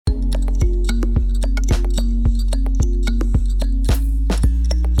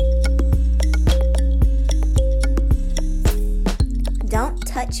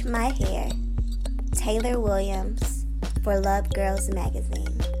My hair, Taylor Williams for Love Girls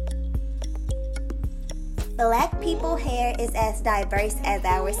Magazine. Black people hair is as diverse as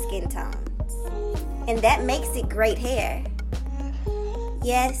our skin tones, and that makes it great hair.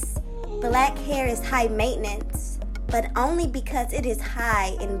 Yes, black hair is high maintenance, but only because it is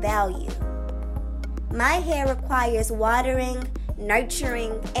high in value. My hair requires watering,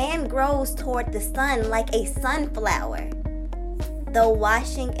 nurturing, and grows toward the sun like a sunflower. Though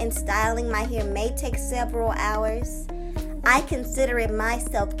washing and styling my hair may take several hours, I consider it my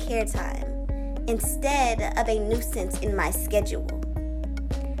self-care time instead of a nuisance in my schedule.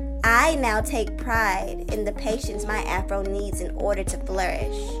 I now take pride in the patience my afro needs in order to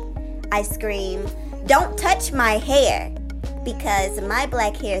flourish. I scream, "Don't touch my hair," because my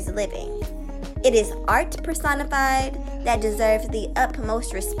black hair is living. It is art personified that deserves the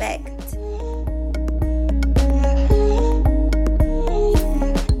utmost respect.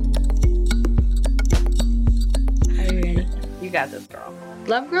 Are you ready? You got this, girl.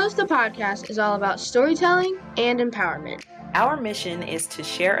 Love Girls, the podcast, is all about storytelling and empowerment. Our mission is to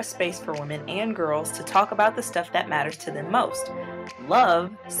share a space for women and girls to talk about the stuff that matters to them most.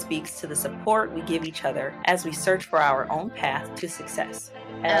 Love speaks to the support we give each other as we search for our own path to success.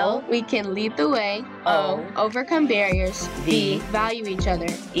 L, we can lead the way. O, overcome barriers. V, value each other.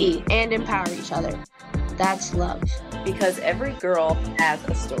 E, and empower each other. That's love. Because every girl has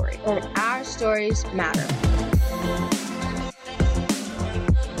a story. And our stories matter.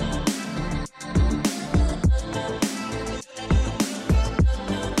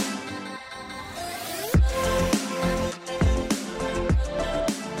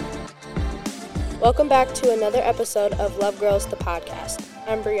 Welcome back to another episode of Love Girls, the podcast.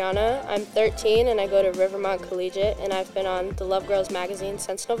 I'm Brianna, I'm 13, and I go to Rivermont Collegiate, and I've been on the Love Girls magazine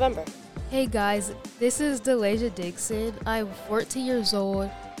since November. Hey guys, this is Delasia Dixon. I'm 14 years old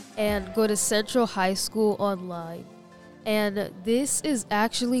and go to Central High School online. And this is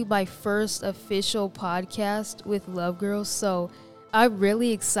actually my first official podcast with Love Girls, so I'm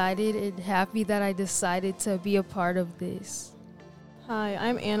really excited and happy that I decided to be a part of this. Hi,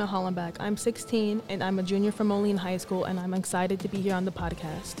 I'm Anna Hollenbeck. I'm 16 and I'm a junior from Moline High School, and I'm excited to be here on the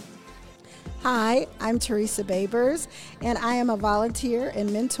podcast. Hi, I'm Teresa Babers, and I am a volunteer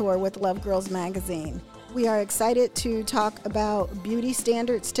and mentor with Love Girls Magazine. We are excited to talk about beauty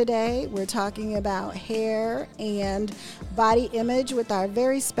standards today. We're talking about hair and body image with our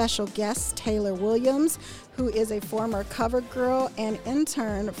very special guest, Taylor Williams, who is a former cover girl and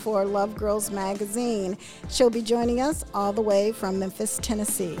intern for Love Girls Magazine. She'll be joining us all the way from Memphis,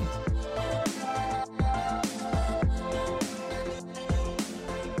 Tennessee.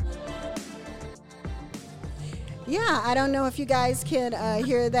 Yeah, I don't know if you guys can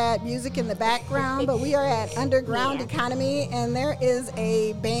hear that music in the background, but we are at Underground Economy, and there is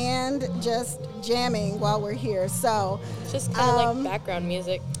a band just jamming while we're here. So It's just kind of like background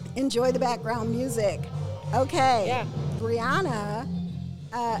music. Enjoy the background music. Okay. Yeah. Brianna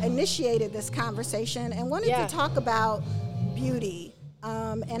initiated this conversation and wanted to talk about beauty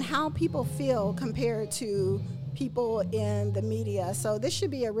and how people feel compared to people in the media. So this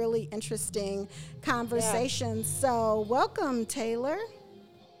should be a really interesting conversation. Yeah. So welcome, Taylor.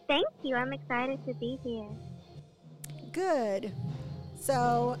 Thank you. I'm excited to be here. Good.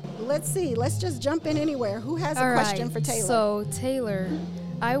 So let's see. Let's just jump in anywhere. Who has a question for Taylor? So Taylor,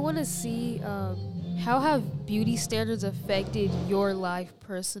 I want to see how have beauty standards affected your life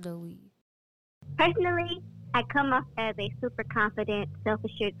personally? Personally, I come off as a super confident,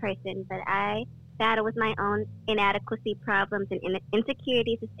 self-assured person, but I battle with my own inadequacy problems and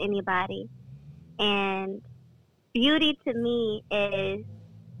insecurities as anybody. And beauty to me is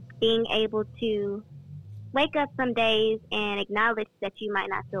being able to wake up some days and acknowledge that you might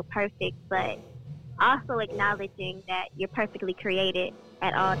not feel perfect, but also acknowledging that you're perfectly created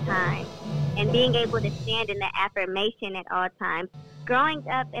at all times and being able to stand in that affirmation at all times. Growing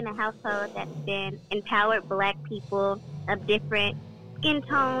up in a household that's been empowered black people of different skin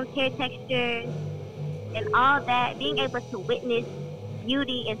tones, hair textures, and all that, being able to witness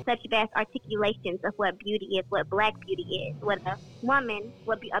beauty in such vast articulations of what beauty is, what black beauty is, what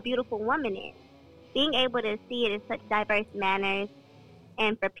a beautiful woman is. Being able to see it in such diverse manners,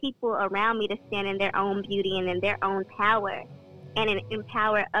 and for people around me to stand in their own beauty and in their own power, and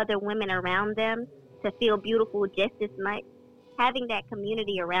empower other women around them to feel beautiful just as much. Having that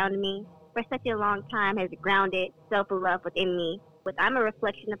community around me for such a long time has grounded self-love within me. But I'm a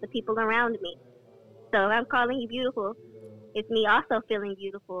reflection of the people around me. So I'm calling you beautiful. It's me also feeling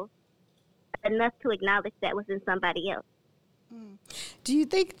beautiful enough to acknowledge that within somebody else. Do you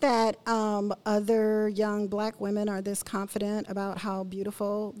think that other young black women are this confident about how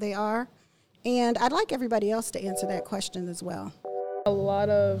beautiful they are? And I'd like everybody else to answer that question as well. A lot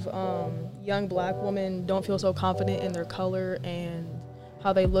of young black women don't feel so confident in their color and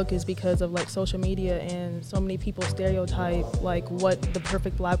how they look is because of like social media, and so many people stereotype like what the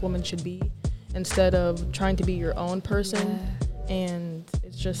perfect black woman should be instead of trying to be your own person. Yeah. And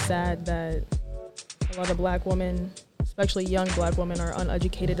it's just sad that a lot of black women, especially young black women, are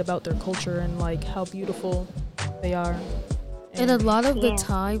uneducated about their culture and like how beautiful they are. And a lot of the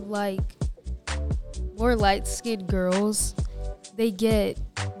time, like, more light-skinned girls, they get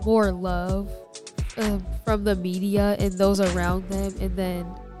more love from the media and those around them, and then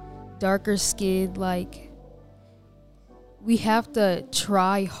darker skin, like, we have to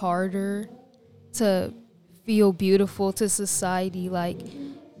try harder to feel beautiful to society. Like,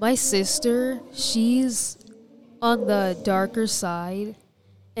 my sister, she's on the darker side,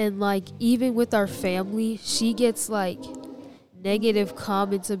 and like even with our family, she gets like negative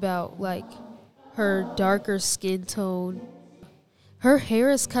comments about like her darker skin tone. Her hair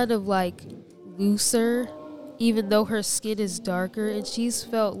is kind of like looser, even though her skin is darker, and she's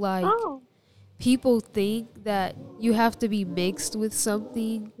felt like people think that you have to be mixed with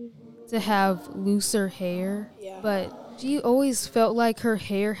something to have looser hair. Yeah. But she always felt like her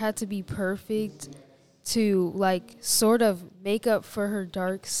hair had to be perfect to like sort of make up for her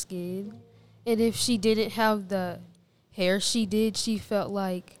dark skin. And if she didn't have the hair she did, she felt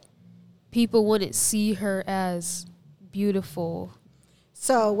like people wouldn't see her as beautiful.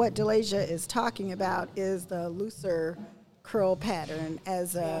 So what Delasia is talking about is the looser curl pattern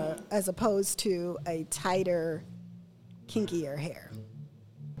as opposed to a tighter, kinkier hair.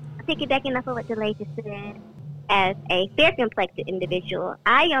 Piggybacking off of what Delasia said, as a fair-complected individual,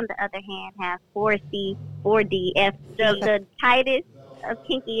 I, on the other hand, have 4C, 4D, the tightest of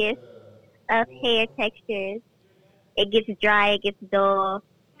kinkiest of hair textures. It gets dry, it gets dull,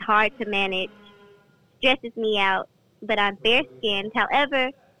 hard to manage, stresses me out, but I'm fair-skinned.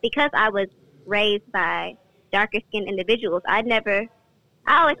 However, because I was raised by darker-skinned individuals, I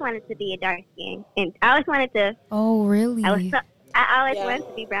always wanted to be a dark skin, and I always wanted to... Oh, really? I always wanted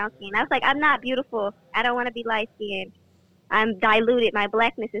to be brown skinned. I was like, I'm not beautiful. I don't want to be light skinned. I'm diluted. My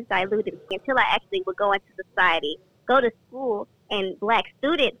blackness is diluted until I actually would go into society, go to school, and black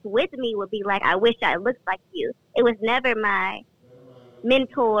students with me would be like, I wish I looked like you. It was never my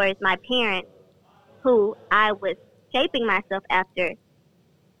mentors, my parents, who I was shaping myself after,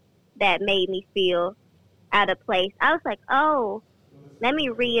 that made me feel out of place. I was like, oh, let me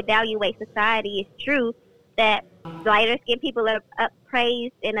reevaluate society. It's true that lighter skinned people are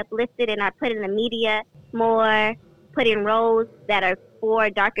praised and uplifted and are put in the media more, put in roles that are for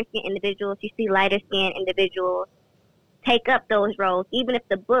darker skinned individuals. You see lighter skinned individuals take up those roles, even if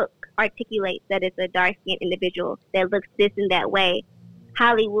the book articulates that it's a dark skinned individual that looks this and that way.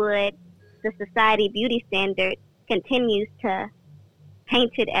 Hollywood, the society beauty standard, continues to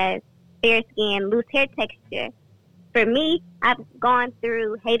paint it as fair skin, loose hair texture. For me, I've gone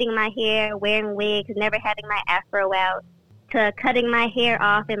through hating my hair, wearing wigs, never having my afro out, to cutting my hair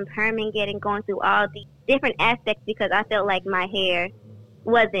off and perming it and going through all these different aspects because I felt like my hair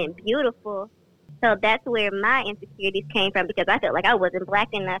wasn't beautiful. So that's where my insecurities came from, because I felt like I wasn't black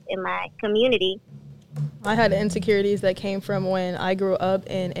enough in my community. I had insecurities that came from when I grew up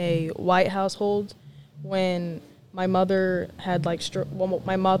in a white household, when my mother had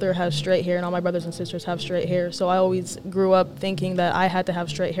my mother has straight hair and all my brothers and sisters have straight hair. So I always grew up thinking that I had to have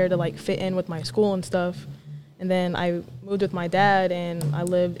straight hair to like fit in with my school and stuff. And then I moved with my dad and I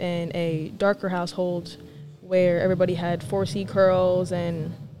lived in a darker household where everybody had 4C curls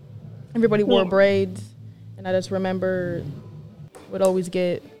and everybody wore braids. And I just remember would always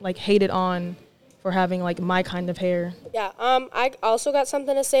get like hated on for having like my kind of hair. Yeah, I also got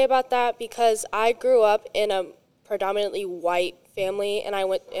something to say about that because I grew up in a predominantly white family, and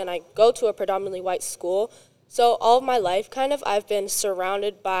I go to a predominantly white school. So all of my life, kind of, I've been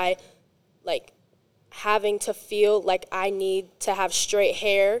surrounded by, like, having to feel like I need to have straight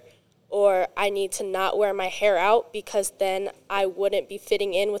hair or I need to not wear my hair out because then I wouldn't be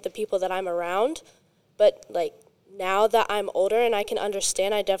fitting in with the people that I'm around. But, like, now that I'm older and I can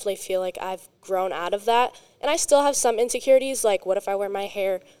understand, I definitely feel like I've grown out of that. And I still have some insecurities, like, what if I wear my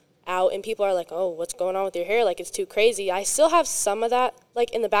hair out and people are like, oh, what's going on with your hair? Like, it's too crazy. I still have some of that, like,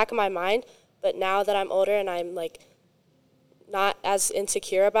 in the back of my mind, but now that I'm older and I'm, like, not as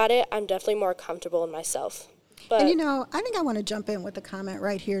insecure about it, I'm definitely more comfortable in myself. But And I think I want to jump in with a comment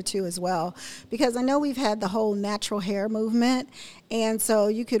right here too as well, because I know we've had the whole natural hair movement, and so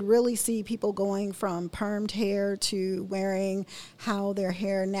you could really see people going from permed hair to wearing how their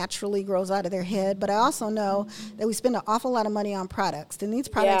hair naturally grows out of their head. But I also know that we spend an awful lot of money on products, and these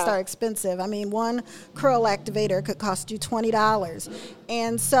products Yeah. are expensive. I mean, one curl activator could cost you $20,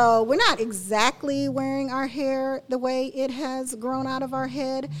 and so we're not exactly wearing our hair the way it has grown out of our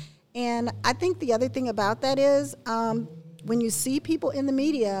head. And I think the other thing about that is when you see people in the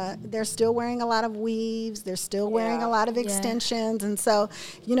media, they're still wearing a lot of weaves, they're still wearing a lot of extensions. And so,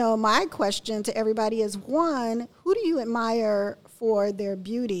 my question to everybody is, one, who do you admire for their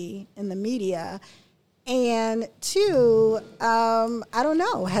beauty in the media? And two, I don't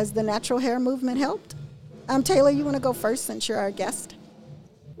know, has the natural hair movement helped? Taylor, you want to go first since you're our guest?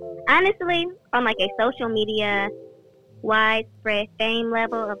 Honestly, on like a social media widespread fame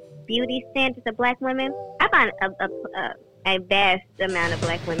level of beauty standards of black women, I find a vast amount of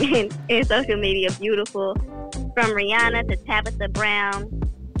black women in social media beautiful, from Rihanna to Tabitha Brown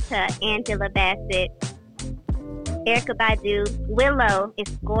to Angela Bassett, Erykah Badu. Willow is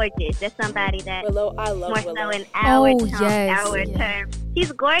gorgeous. That's somebody that Willow, I love more Willow. so in our yes. term.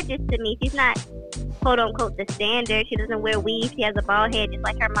 She's gorgeous to me. She's not quote unquote the standard. She doesn't wear weave. She has a bald head just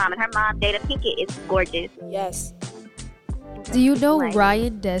like her mom. And her mom, Jada Pinkett, is gorgeous. Yes. Do you know Like-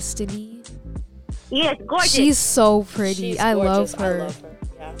 Ryan Destiny? Yes, gorgeous. She's so pretty. She's I gorgeous. love her. I love her.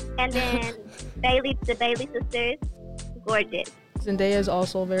 Yeah. And then the Bailey sisters, gorgeous. Zendaya is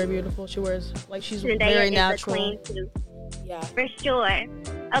also very beautiful. She wears, she's Zendaya very is natural. a queen too, Yeah. for sure.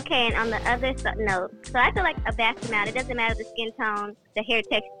 Okay, and on the other note, so I feel like a vast amount. It doesn't matter the skin tone, the hair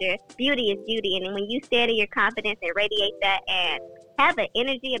texture. Beauty is beauty, and when you stand in your confidence and radiate that, and have an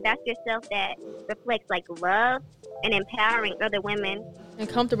energy about yourself that reflects like love and empowering other women, And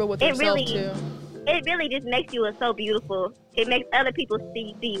comfortable with It herself, really- too. it really just makes you so beautiful. It makes other people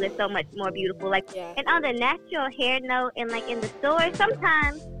see you as so much more beautiful. Yeah. And on the natural hair note, and like in the store,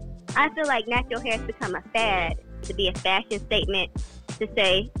 sometimes I feel like natural hair has become a fad, to be a fashion statement, to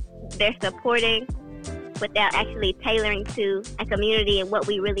say they're supporting without actually tailoring to a community and what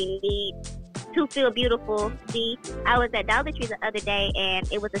we really need to feel beautiful. See, I was at Dollar Tree the other day,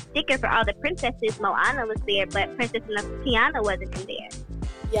 and it was a sticker for all the princesses. Moana was there, but Princess Tiana wasn't in there.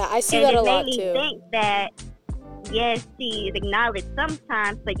 Yeah, I see And that a it lot made me too. think that, yes, she is acknowledged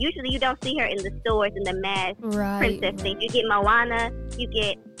sometimes, but usually you don't see her in the stores in the mass Right. princess things. You get Moana, you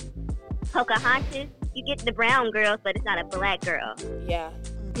get Pocahontas, you get the brown girls, but it's not a black girl. Yeah.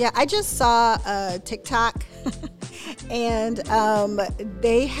 Yeah, I just saw TikTok, and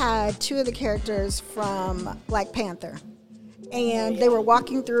they had two of the characters from Black Panther. And they were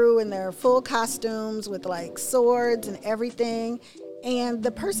walking through in their full costumes with like swords and everything. And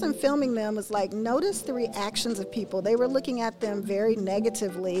the person filming them was like, notice the reactions of people. They were looking at them very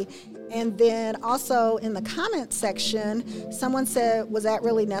negatively. And then also in the comment section, someone said, was that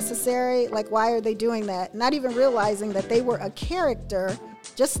really necessary? Like, why are they doing that? Not even realizing that they were a character,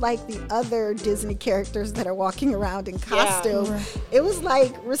 just like the other Disney characters that are walking around in costume. It was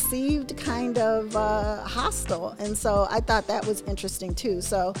like received kind of hostile. And so I thought that was interesting too.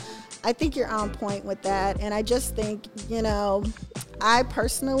 So I think you're on point with that. And I just think, I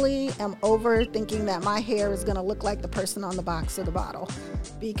personally am overthinking that my hair is going to look like the person on the box or the bottle,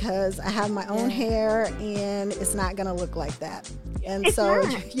 because I have my own hair and it's not going to look like that. And It's so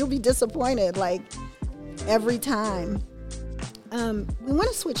not. you'll be disappointed like every time. We want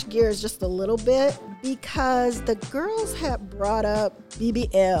to switch gears just a little bit because the girls have brought up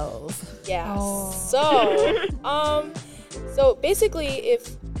BBLs. Yeah. Oh. So basically,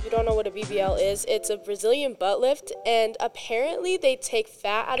 if you don't know what a BBL is, it's a Brazilian butt lift, and apparently they take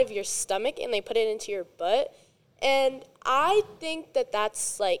fat out of your stomach and they put it into your butt. And I think that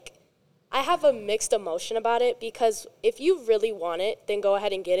that's like, I have a mixed emotion about it, because if you really want it, then go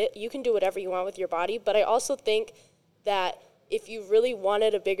ahead and get it. You can do whatever you want with your body, but I also think that if you really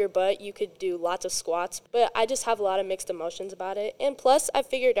wanted a bigger butt, you could do lots of squats. But I just have a lot of mixed emotions about it. And plus, I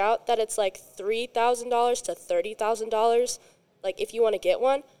figured out that it's like $3,000 to $30,000, like if you want to get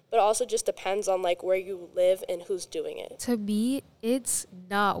one. But it also just depends on like where you live and who's doing it. To me, it's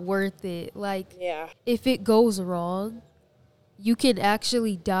not worth it. Like, Yeah. if it goes wrong, you can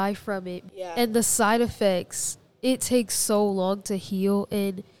actually die from it. Yeah. And the side effects, it takes so long to heal,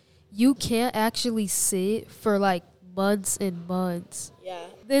 and you can't actually sit for like months and months. Yeah.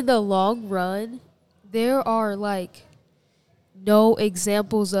 In the long run, there are like no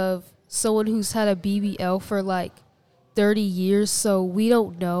examples of someone who's had a BBL for like 30 years, so we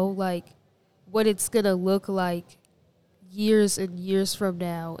don't know like what it's gonna look like years and years from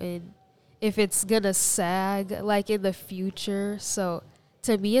now. And if it's gonna sag like in the future. So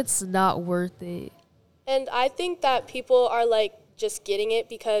to me, it's not worth it. And I think that people are like just getting it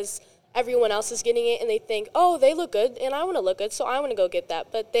because everyone else is getting it and they think, oh, they look good and I want to look good, so I want to go get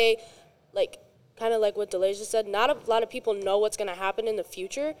that. But they, like, kind of like what Delasia said, not a lot of people know what's going to happen in the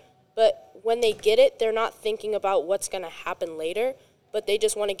future, but when they get it, they're not thinking about what's going to happen later, but they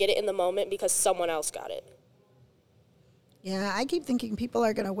just want to get it in the moment because someone else got it. Yeah, I keep thinking people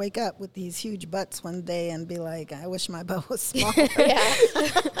are going to wake up with these huge butts one day and be like, I wish my butt was smaller.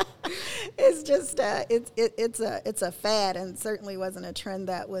 It's just, it's a fad, and certainly wasn't a trend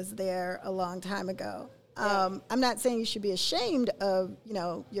that was there a long time ago. I'm not saying you should be ashamed of,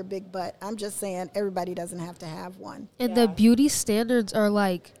 your big butt. I'm just saying everybody doesn't have to have one. And the beauty standards are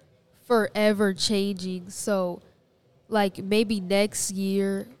like forever changing. So like maybe next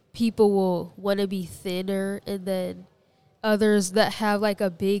year people will want to be thinner, and then others that have like a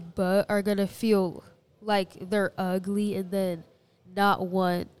big butt are going to feel like they're ugly and then not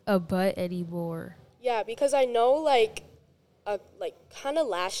want a butt anymore. Yeah, because I know like kind of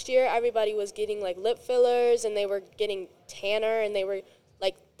last year everybody was getting like lip fillers and they were getting tanner, and they were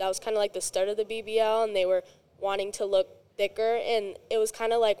like, that was kind of like the start of the BBL, and they were wanting to look thicker, and it was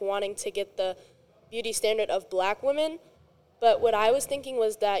kind of like wanting to get the beauty standard of black women. But what I was thinking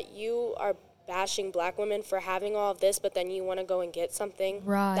was that you are bashing black women for having all of this, but then you want to go and get something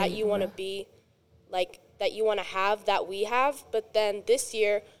that you want to be like, that you want to have that we have. But then this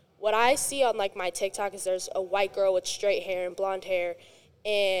year, what I see on like my TikTok is there's a white girl with straight hair and blonde hair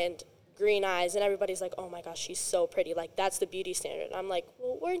and green eyes, and everybody's like, oh my gosh, she's so pretty, like that's the beauty standard. And I'm like,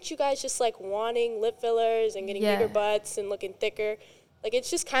 well, weren't you guys just like wanting lip fillers and getting bigger butts and looking thicker? Like, it's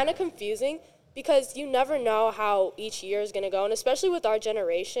just kind of confusing because you never know how each year is going to go, and especially with our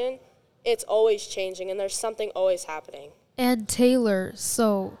generation, it's always changing and there's something always happening. And Taylor,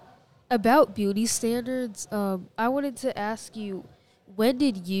 so about beauty standards, I wanted to ask you, when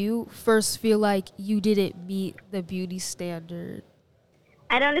did you first feel like you didn't meet the beauty standard?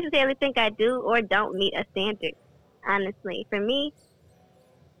 I don't necessarily think I do or don't meet a standard, honestly. For me,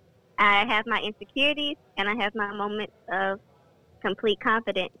 I have my insecurities and I have my moments of complete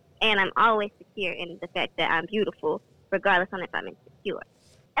confidence, and I'm always secure in the fact that I'm beautiful, regardless on if I'm insecure.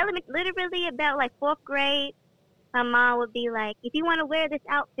 Literally about like 4th grade, my mom would be like, if you want to wear this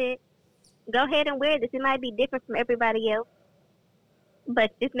outfit, go ahead and wear this. It might be different from everybody else,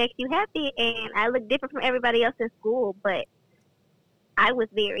 but this makes you happy. And I look different from everybody else in school, but I was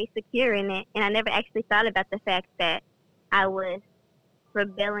very secure in it, and I never actually thought about the fact that I was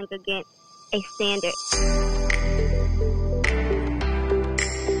rebelling against a standard.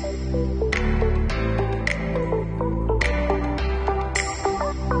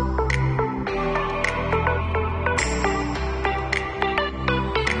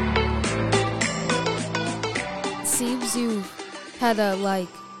 Seems you've had a like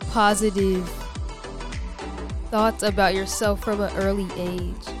positive thoughts about yourself from an early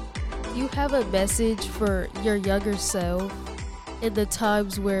age. Do you have a message for your younger self in the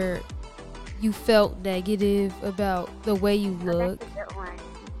times where you felt negative about the way you look? That's a good one.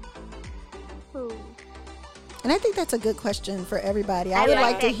 And I think that's a good question for everybody. I would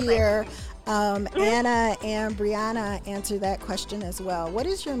like to hear Anna and Brianna answer that question as well. What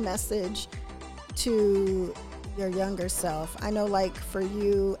is your message to your younger self? I know, like for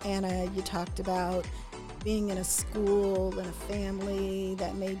you, Anna, you talked about being in a school and a family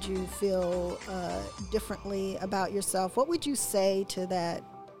that made you feel differently about yourself. What would you say to that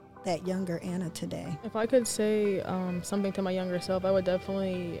younger Anna today? If I could say something to my younger self, I would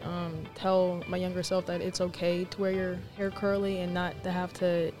definitely tell my younger self that it's okay to wear your hair curly and not to have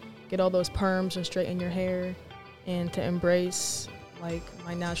to get all those perms and straighten your hair, and to embrace like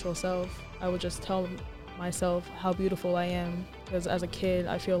my natural self. I would just tell myself how beautiful I am, because as a kid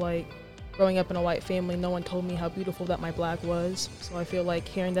I feel like growing up in a white family, no one told me how beautiful that my black was. So I feel like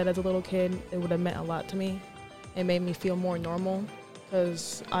hearing that as a little kid, it would have meant a lot to me. It made me feel more normal,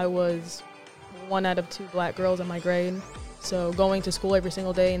 because I was one out of 2 black girls in my grade. So going to school every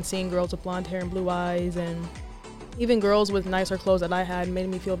single day and seeing girls with blonde hair and blue eyes, and even girls with nicer clothes that I had, made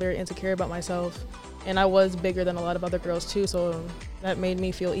me feel very insecure about myself. And I was bigger than a lot of other girls too, so that made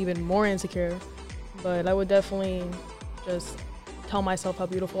me feel even more insecure. But I would definitely just tell myself how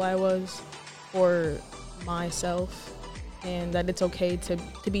beautiful I was for myself, and that it's okay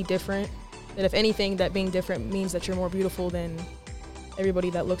to be different. That if anything, that being different means that you're more beautiful than everybody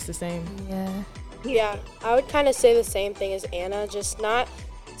that looks the same. Yeah, I would kind of say the same thing as Anna, just not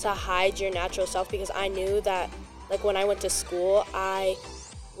to hide your natural self, because I knew that like when I went to school, I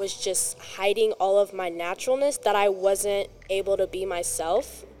was just hiding all of my naturalness, that I wasn't able to be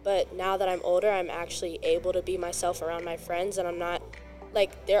myself. But now that I'm older, I'm actually able to be myself around my friends, and I'm not,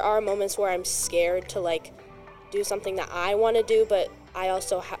 like, there are moments where I'm scared to, like, do something that I want to do, but I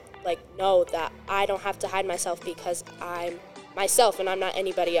also, know that I don't have to hide myself because I'm myself and I'm not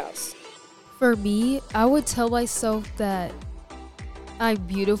anybody else. For me, I would tell myself that I'm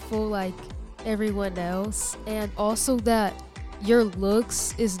beautiful like everyone else, and also that your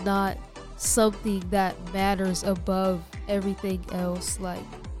looks is not something that matters above everything else. Like,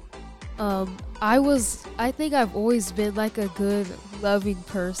 I think I've always been like a good, loving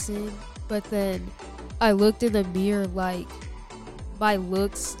person, but then I looked in the mirror like my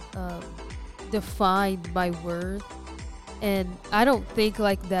looks defined my worth, and I don't think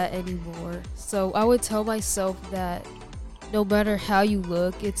like that anymore. So I would tell myself that no matter how you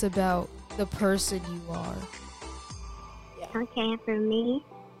look, it's about the person you are. Okay, and for me,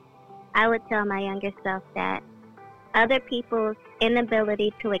 I would tell my younger self that other people's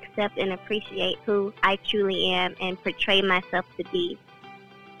inability to accept and appreciate who I truly am and portray myself to be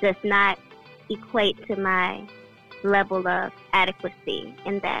does not equate to my level of adequacy,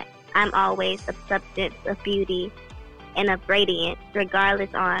 and that I'm always a substance of beauty and of radiance,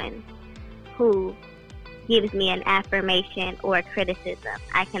 regardless on who gives me an affirmation or a criticism.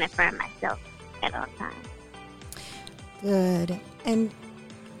 I can affirm myself at all times. Good. And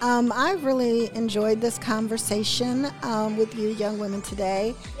I've really enjoyed this conversation with you young women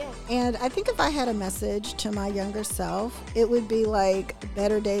today. Yeah. And I think if I had a message to my younger self, it would be like,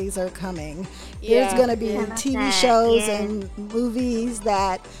 better days are coming. There's going to be TV shows and movies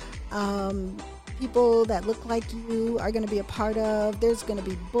that people that look like you are going to be a part of. There's going to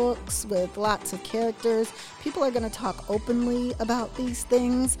be books with lots of characters. People are going to talk openly about these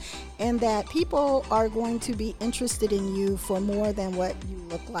things, and that people are going to be interested in you for more than what you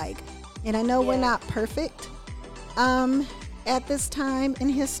look like. And I know we're not perfect at this time in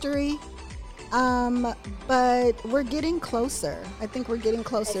history, but we're getting closer. I think we're getting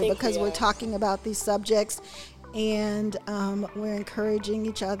closer because we're talking about these subjects, and we're encouraging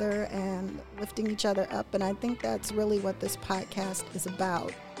each other and lifting each other up. And I think that's really what this podcast is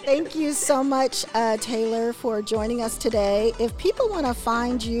about. Thank you so much, Taylor, for joining us today. If people want to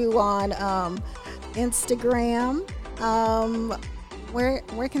find you on Instagram,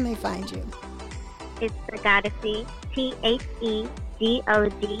 where can they find you? It's The Goddessie, TheGoddessie,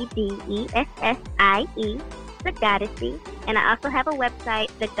 The Goddessie. And I also have a website,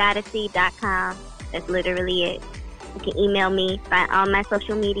 thegoddessie.com. That's literally it. You can email me, find all my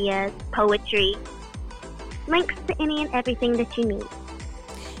social medias, poetry, links to any and everything that you need.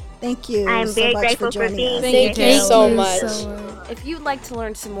 Thank you. I'm very grateful for being here. Thank you so much. If you'd like to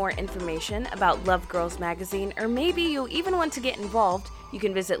learn some more information about Love Girls Magazine, or maybe you even want to get involved, you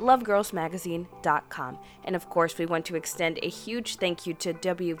can visit lovegirlsmagazine.com. And of course, we want to extend a huge thank you to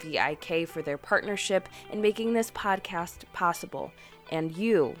WVIK for their partnership in making this podcast possible. And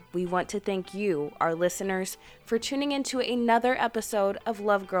we want to thank you, our listeners, for tuning into another episode of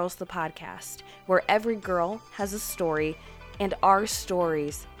Love Girls, the podcast, where every girl has a story and our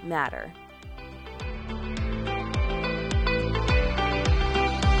stories matter.